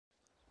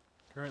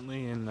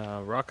Currently in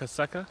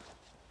Roccasecca.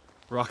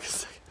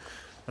 Roccasecca.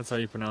 That's how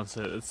you pronounce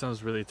it. It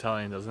sounds really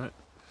Italian, doesn't it?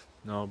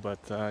 No,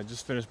 but I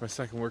just finished my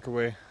second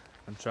workaway.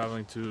 I'm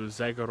traveling to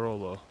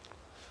Zagarolo.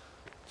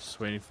 Just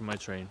waiting for my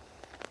train.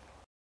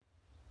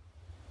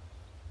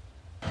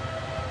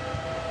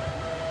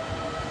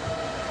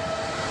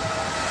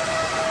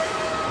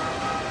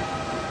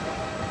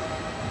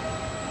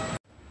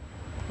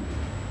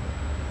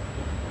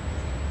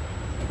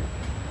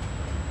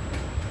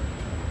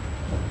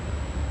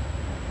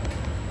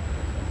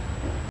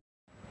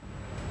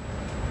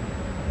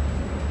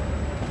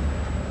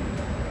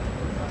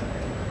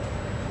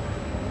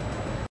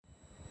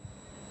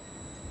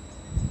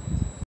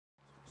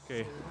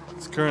 Okay,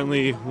 it's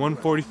currently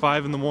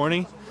 1:45 in the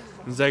morning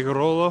in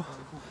Zagarolo,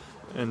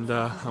 and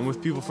I'm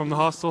with people from the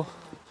hostel,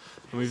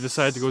 and we've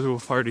decided to go to a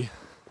party.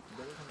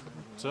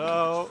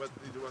 Ciao!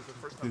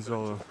 These are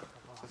all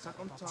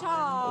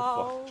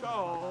Ciao!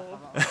 Ciao!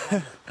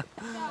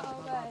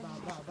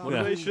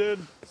 Motivation!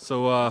 Yeah.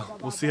 So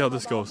we'll see how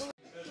this goes.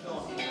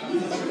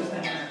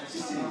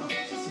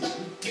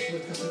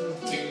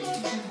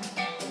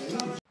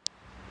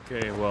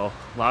 Okay, well,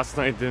 last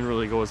night didn't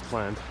really go as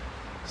planned.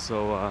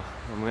 So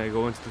I'm gonna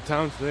go into the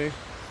town today,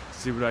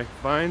 see what I can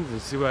find,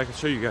 and see what I can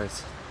show you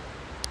guys.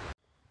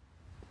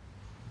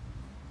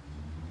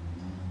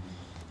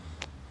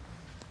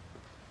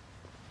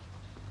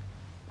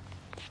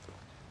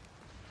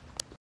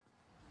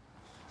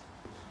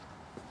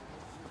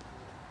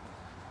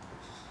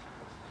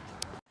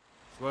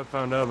 So what I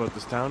found out about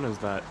this town is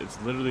that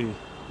it's literally,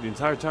 the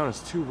entire town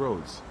is 2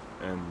 roads,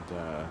 and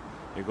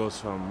it goes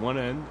from one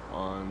end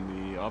on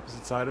the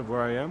opposite side of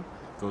where I am,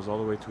 goes all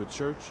the way to a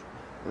church,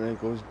 and then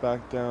it goes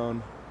back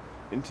down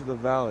into the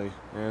valley,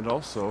 and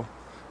also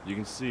you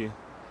can see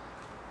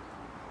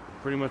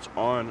pretty much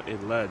on a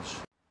ledge.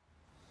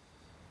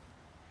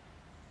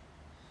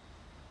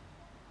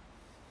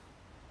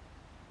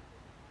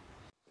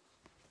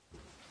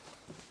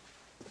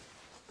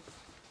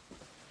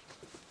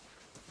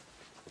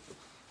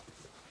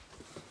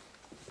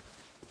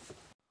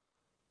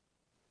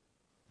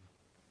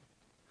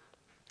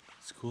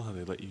 It's cool how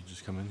they let you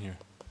just come in here.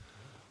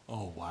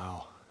 Oh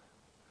wow.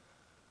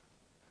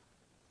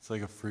 It's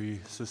like a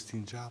free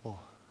Sistine Chapel.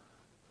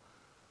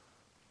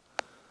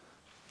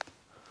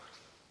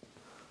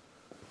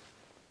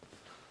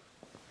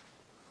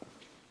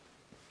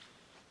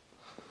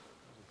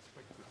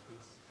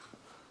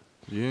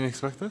 You didn't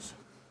expect this?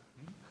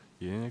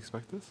 You didn't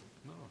expect this?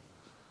 No.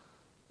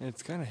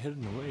 It's kind of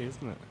hidden away,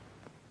 isn't it?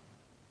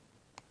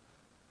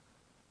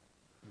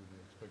 We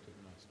expected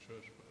a nice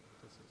church, but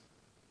this is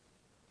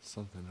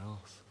Something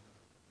else.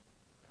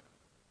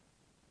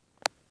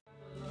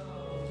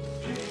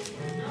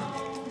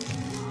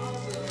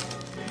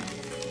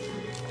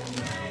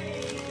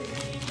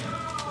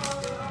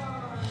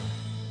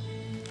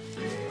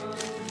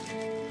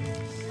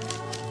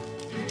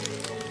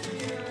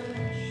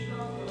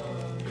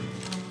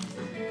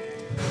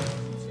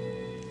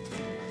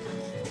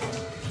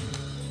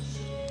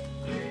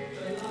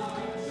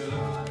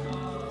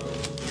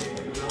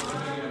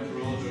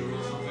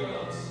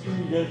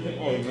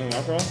 Oh, you mean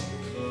mackerel?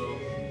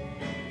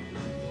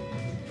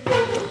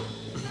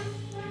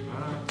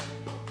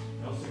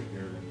 I'll sit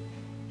here then.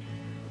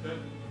 Okay.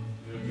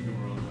 Yeah, you can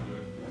roll that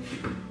way.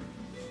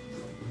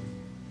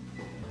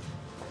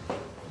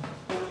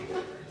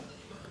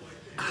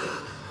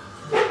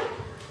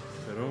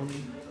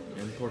 Pepperoni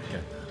and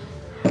porchetta.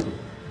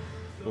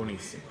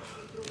 Buonissimo.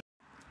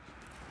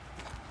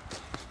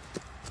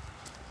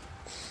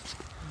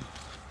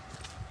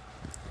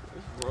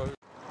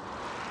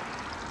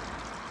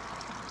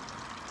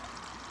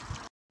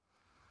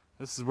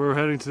 This is where we're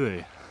heading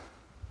today.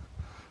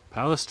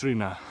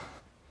 Palestrina.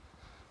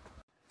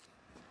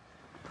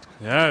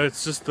 Yeah,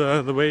 it's just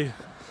the way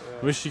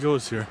she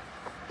goes here.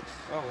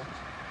 Oh.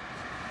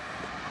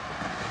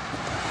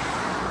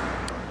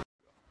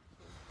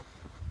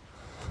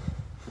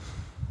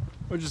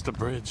 Or just a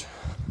bridge.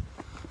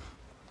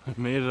 I've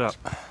made it up.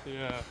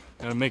 Yeah.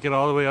 Gotta make it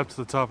all the way up to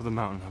the top of the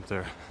mountain up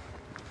there.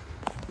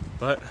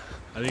 But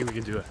I think we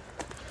can do it.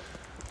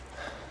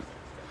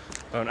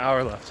 About an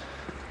hour left.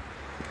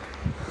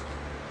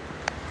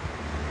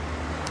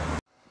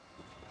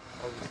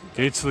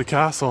 Gates to the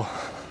castle.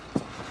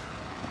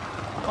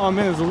 Oh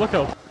man, there's a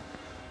lookout.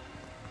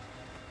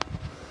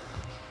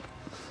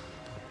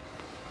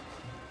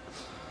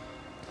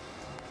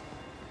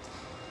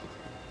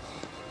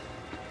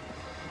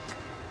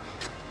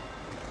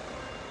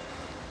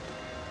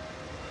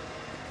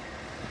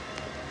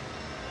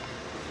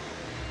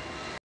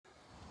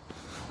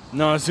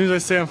 No, as soon as I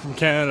say I'm from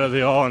Canada,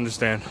 they all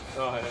understand.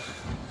 Oh,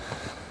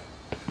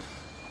 yeah.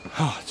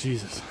 Oh,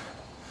 Jesus.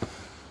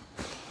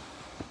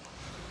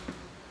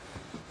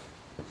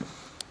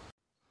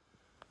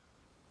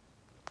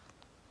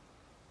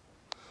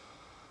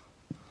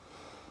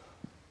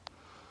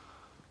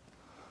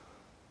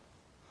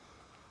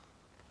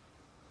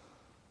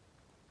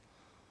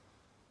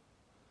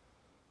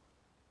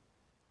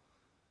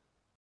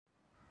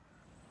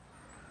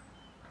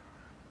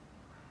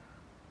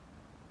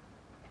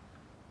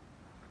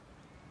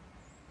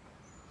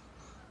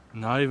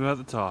 Not even at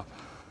the top.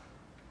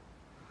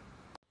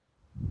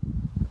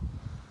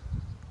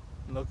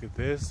 Look at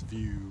this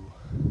view.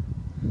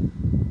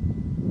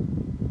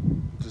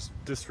 Just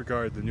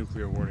disregard the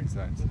nuclear warning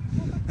signs.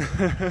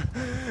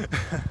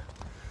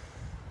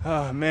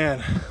 Oh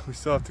man, we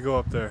still have to go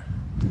up there.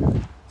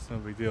 It's no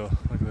big deal.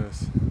 Look at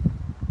this.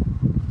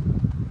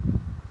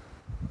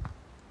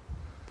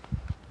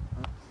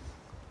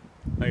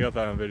 I got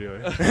that on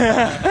video.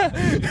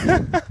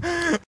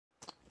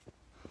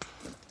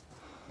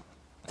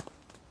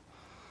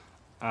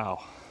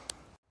 Ow.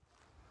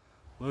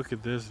 Look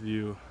at this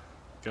view.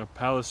 Got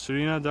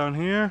Palestrina down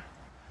here.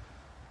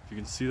 If you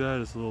can see that,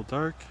 it's a little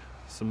dark.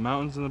 Some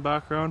mountains in the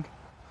background.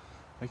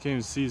 I can't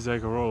even see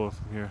Zagarolo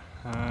from here.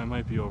 It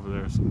might be over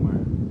there somewhere.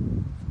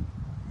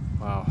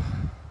 Wow.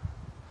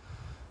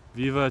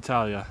 Viva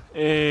Italia.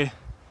 And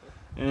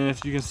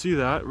if you can see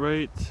that,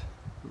 right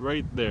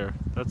there,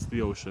 that's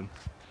the ocean.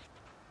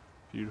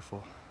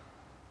 Beautiful.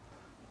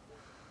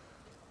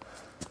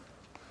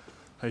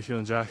 How you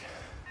feeling, Jack?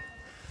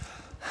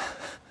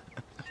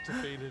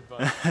 Defeated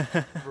but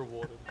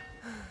rewarded.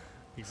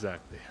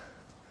 Exactly.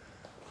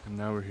 And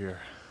now we're here.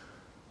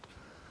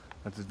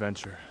 Let's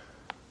adventure.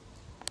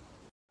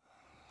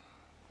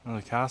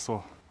 Another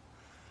castle.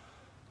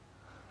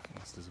 I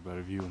guess there's a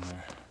better view in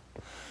there.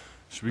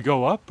 Should we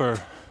go up or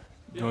do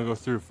you want to go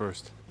through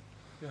first?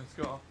 Yeah, let's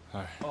go up.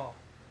 Alright. Oh,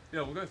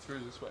 yeah, we'll go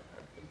through this way, I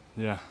reckon.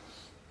 Yeah.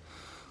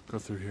 Go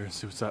through here and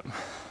see what's up.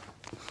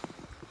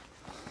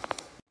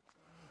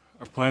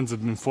 Our plans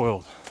have been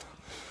foiled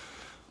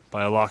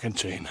by a lock and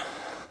chain.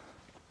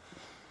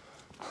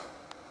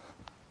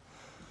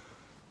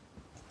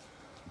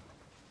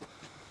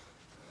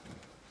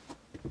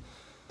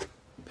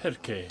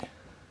 Perché?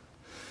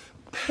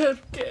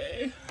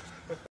 Perché?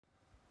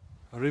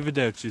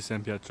 Arrivederci,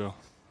 San Pietro.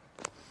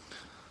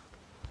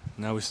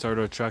 Now we start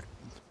our trek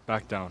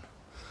back down.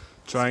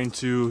 Trying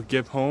to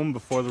get home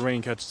before the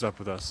rain catches up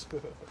with us.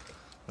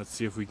 Let's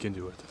see if we can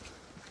do it.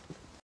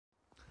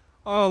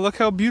 Oh, look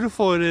how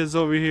beautiful it is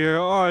over here.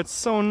 Oh, it's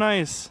so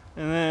nice.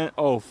 And then,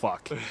 oh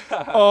fuck.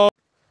 Oh.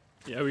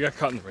 Yeah, we got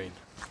caught in the rain.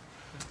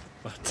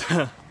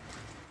 But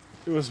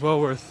it was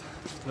well worth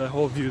that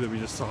whole view that we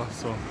just saw,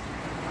 so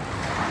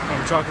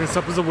I'm chalking this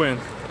up as a win.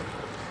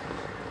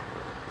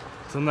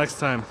 Until next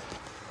time,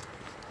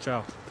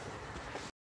 ciao.